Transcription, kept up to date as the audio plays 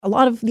a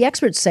lot of the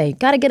experts say,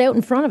 got to get out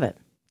in front of it.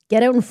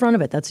 Get out in front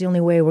of it. That's the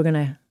only way we're going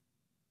to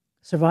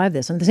survive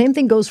this. And the same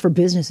thing goes for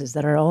businesses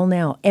that are all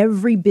now,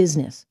 every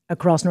business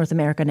across North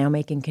America now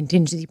making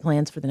contingency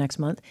plans for the next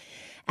month.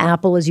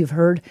 Apple, as you've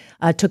heard,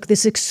 took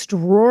this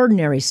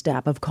extraordinary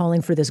step of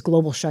calling for this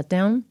global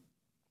shutdown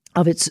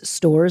of its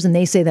stores. And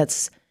they say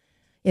that's,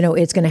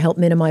 it's going to help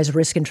minimize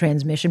risk and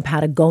transmission.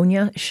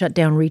 Patagonia shut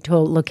down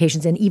retail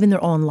locations and even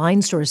their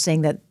online stores,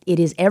 saying that it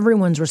is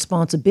everyone's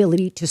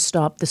responsibility to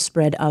stop the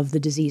spread of the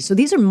disease. So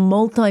these are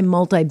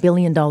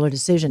multi-billion-dollar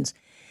decisions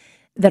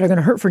that are going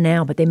to hurt for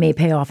now, but they may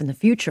pay off in the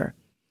future.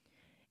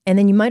 And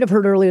then you might have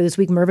heard earlier this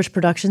week, Mirvish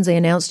Productions, they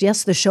announced,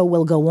 yes, the show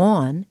will go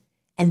on.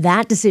 And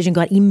that decision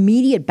got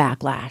immediate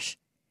backlash.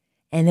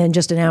 And then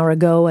just an hour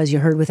ago, as you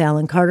heard with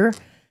Alan Carter,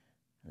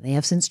 they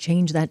have since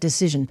changed that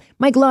decision.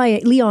 Mike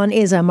Leon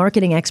is a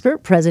marketing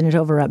expert, president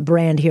over at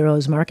Brand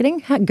Heroes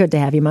Marketing. Good to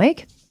have you,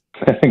 Mike.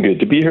 Good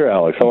to be here,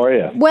 Alex. How are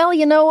you? Well,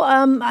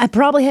 I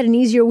probably had an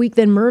easier week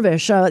than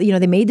Mirvish.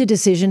 They made the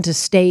decision to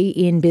stay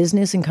in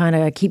business and kind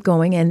of keep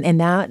going, and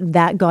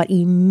that got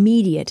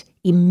immediate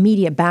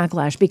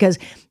backlash because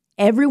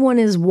everyone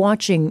is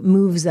watching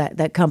moves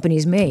that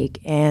companies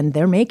make, and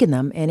they're making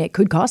them, and it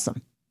could cost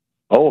them.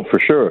 Oh, for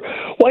sure.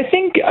 Well, I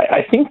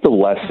think the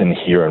lesson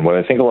here, and what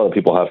I think a lot of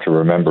people have to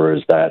remember,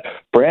 is that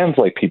brands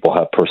like people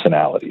have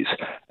personalities.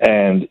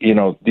 And,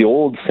 the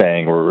old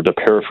saying, or to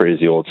paraphrase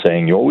the old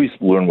saying, you always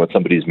learn what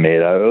somebody's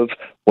made out of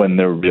when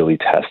they're really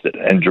tested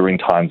and during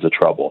times of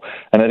trouble.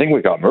 And I think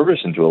what got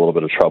Mirvish into a little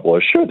bit of trouble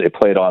is, sure, they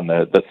played on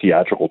the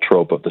theatrical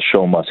trope of the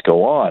show must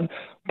go on.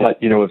 But,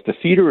 if the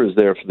theater is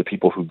there for the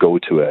people who go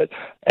to it,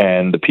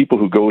 and the people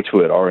who go to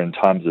it are in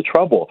times of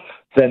trouble,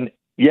 then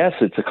yes,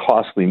 it's a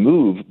costly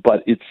move,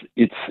 but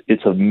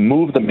it's a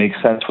move that makes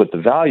sense with the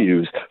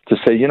values to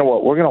say, you know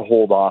what, we're going to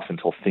hold off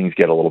until things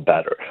get a little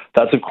better.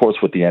 That's, of course,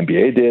 what the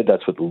NBA did.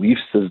 That's what the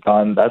Leafs has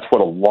done. That's what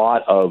a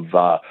lot of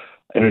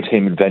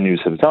entertainment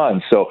venues have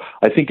done. So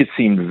I think it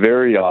seemed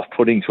very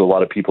off-putting to a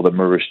lot of people that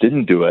Mirvish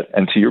didn't do it.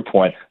 And to your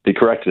point, they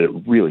corrected it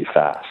really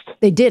fast.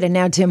 They did. And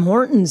now Tim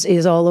Hortons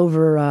is all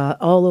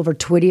over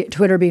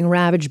Twitter being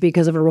ravaged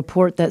because of a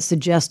report that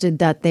suggested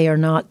that they are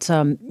not,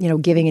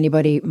 giving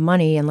anybody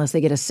money unless they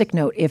get a sick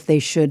note if they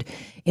should,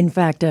 in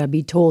fact,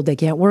 be told they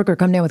can't work or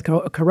come down with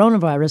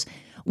coronavirus,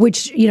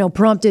 which,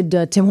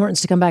 prompted Tim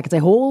Hortons to come back and say,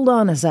 hold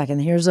on a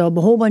second, here's a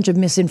whole bunch of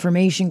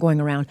misinformation going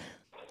around.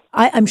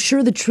 I'm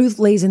sure the truth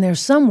lays in there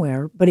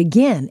somewhere, but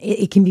again,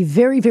 it can be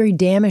very, very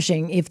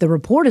damaging if the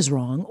report is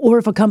wrong or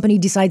if a company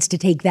decides to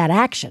take that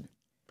action.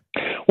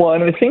 Well,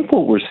 and I think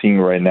what we're seeing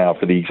right now,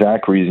 for the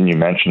exact reason you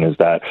mentioned, is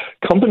that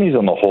companies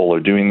on the whole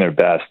are doing their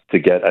best to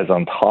get as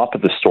on top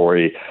of the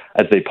story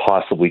as they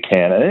possibly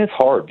can. And it's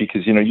hard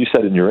because, you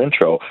said in your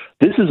intro,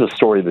 this is a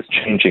story that's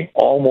changing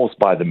almost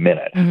by the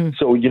minute. Mm-hmm.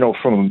 So,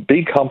 from a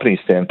big company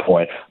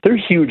standpoint, they're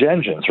huge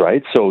engines,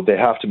 right? So they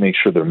have to make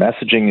sure their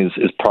messaging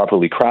is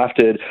properly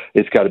crafted.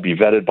 It's got to be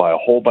vetted by a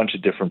whole bunch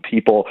of different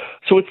people.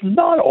 So it's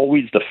not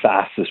always the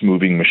fastest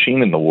moving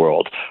machine in the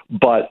world.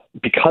 But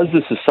because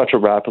this is such a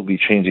rapidly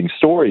changing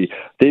story,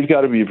 they've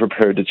got to be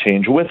prepared to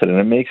change with it. And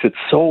it makes it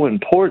so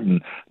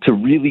important to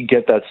really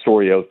get that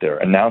story out there,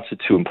 announce it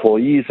to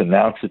employees,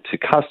 announce it to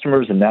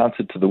customers, announce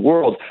it to the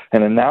world,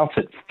 and announce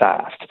it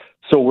fast.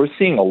 So we're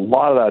seeing a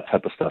lot of that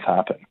type of stuff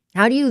happen.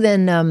 How do you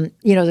then,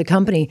 the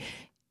company,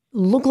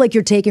 look like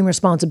you're taking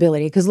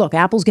responsibility? Because look,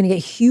 Apple's going to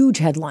get huge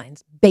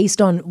headlines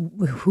based on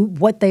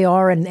what they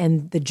are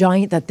and the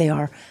giant that they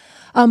are.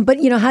 But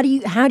how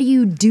do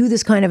you do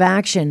this kind of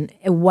action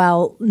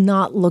while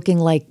not looking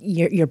like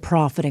you're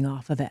profiting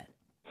off of it?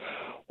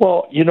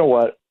 Well, you know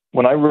what?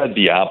 When I read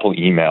the Apple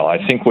email, I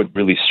think what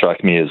really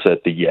struck me is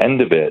at the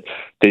end of it,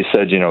 they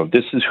said,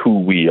 this is who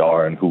we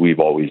are and who we've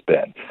always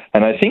been.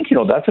 And I think,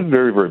 that's a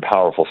very, very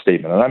powerful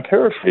statement. And I'm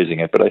paraphrasing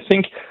it, but I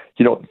think,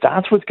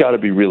 that's what's got to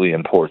be really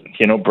important.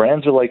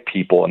 Brands are like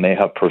people, and they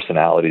have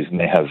personalities and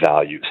they have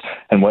values.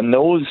 And when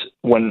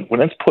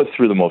it's put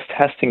through the most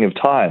testing of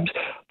times,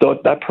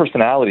 that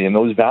personality and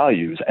those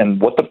values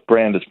and what the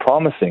brand is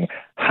promising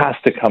has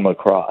to come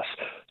across.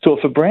 So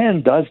if a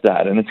brand does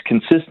that and it's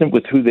consistent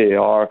with who they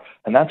are,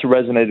 and that's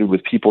resonated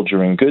with people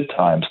during good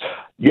times,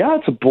 yeah,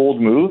 it's a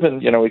bold move,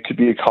 and it could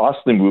be a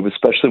costly move,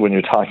 especially when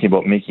you're talking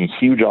about making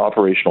huge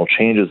operational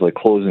changes like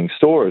closing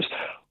stores,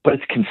 but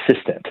it's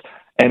consistent.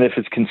 And if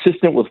it's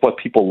consistent with what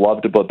people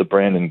loved about the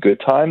brand in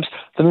good times,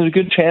 then there's a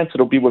good chance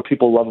it'll be what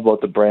people love about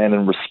the brand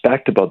and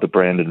respect about the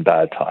brand in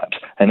bad times.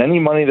 And any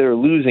money they're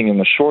losing in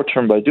the short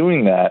term by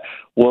doing that,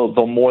 well,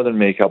 they'll more than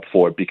make up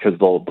for it because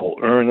they'll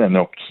earn and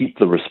they'll keep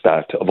the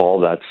respect of all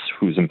that's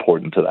who's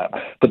important to them.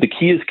 But the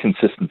key is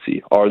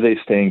consistency. Are they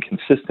staying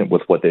consistent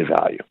with what they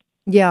value?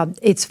 Yeah,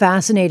 it's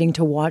fascinating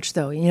to watch,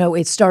 though.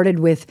 It started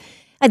with,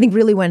 I think,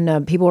 really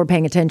when people were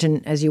paying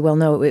attention, as you well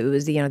know, it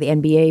was the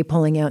NBA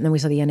pulling out, and then we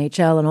saw the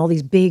NHL and all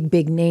these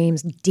big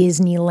names,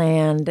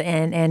 Disneyland,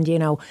 and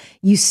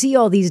you see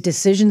all these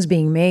decisions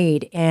being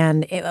made,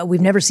 and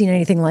we've never seen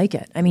anything like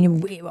it. I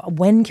mean,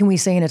 when can we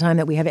say in a time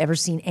that we have ever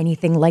seen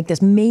anything like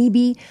this?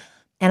 Maybe,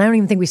 and I don't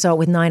even think we saw it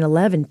with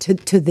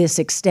 9/11 to this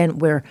extent,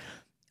 where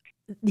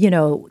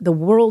the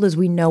world as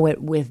we know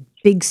it with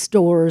big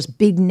stores,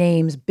 big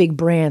names, big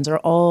brands are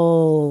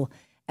all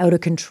out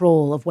of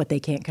control of what they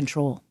can't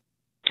control.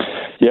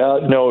 Yeah,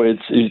 no, it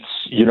is.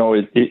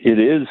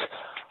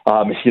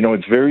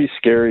 It's very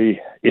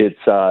scary. It's,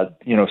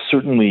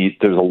 certainly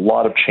there's a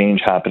lot of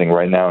change happening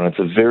right now, and it's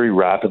a very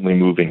rapidly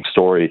moving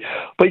story.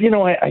 But,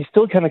 I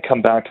still kind of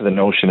come back to the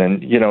notion,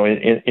 and,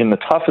 in the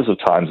toughest of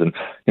times, and,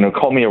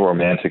 call me a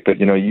romantic, but,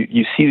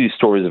 you see these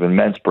stories of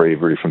immense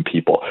bravery from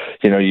people.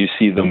 You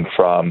see them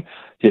from,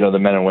 the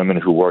men and women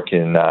who work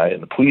in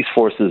the police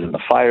forces and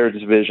the fire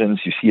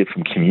divisions. You see it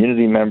from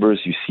community members.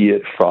 You see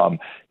it from,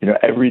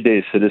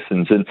 everyday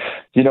citizens. And,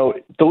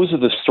 those are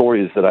the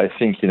stories that I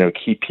think,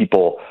 keep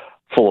people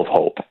full of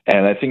hope.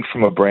 And I think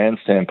from a brand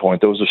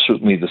standpoint, those are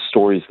certainly the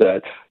stories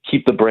that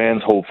keep the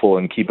brands hopeful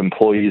and keep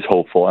employees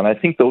hopeful. And I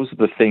think those are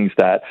the things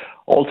that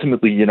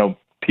ultimately,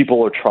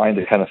 people are trying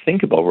to kind of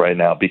think about right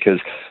now,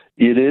 because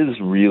it is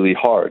really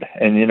hard.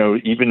 And,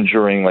 even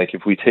during,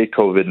 if we take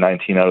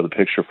COVID-19 out of the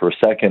picture for a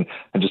second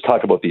and just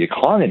talk about the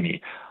economy,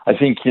 I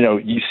think,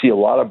 you see a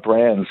lot of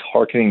brands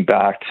hearkening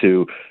back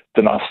to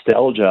the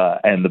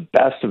nostalgia and the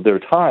best of their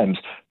times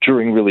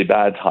during really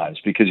bad times,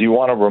 because you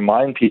want to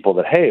remind people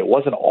that, hey, it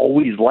wasn't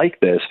always like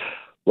this.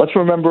 Let's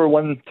remember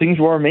when things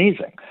were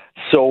amazing.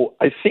 So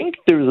I think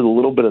there's a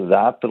little bit of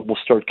that will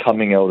start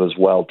coming out as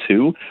well,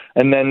 too.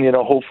 And then,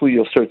 hopefully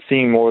you'll start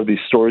seeing more of these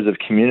stories of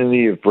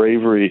community, of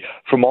bravery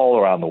from all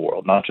around the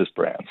world, not just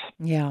brands.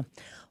 Yeah.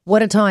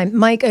 What a time.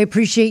 Mike, I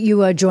appreciate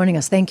you joining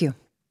us. Thank you.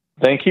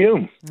 Thank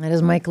you. That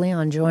is Mike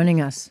Leon joining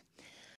us.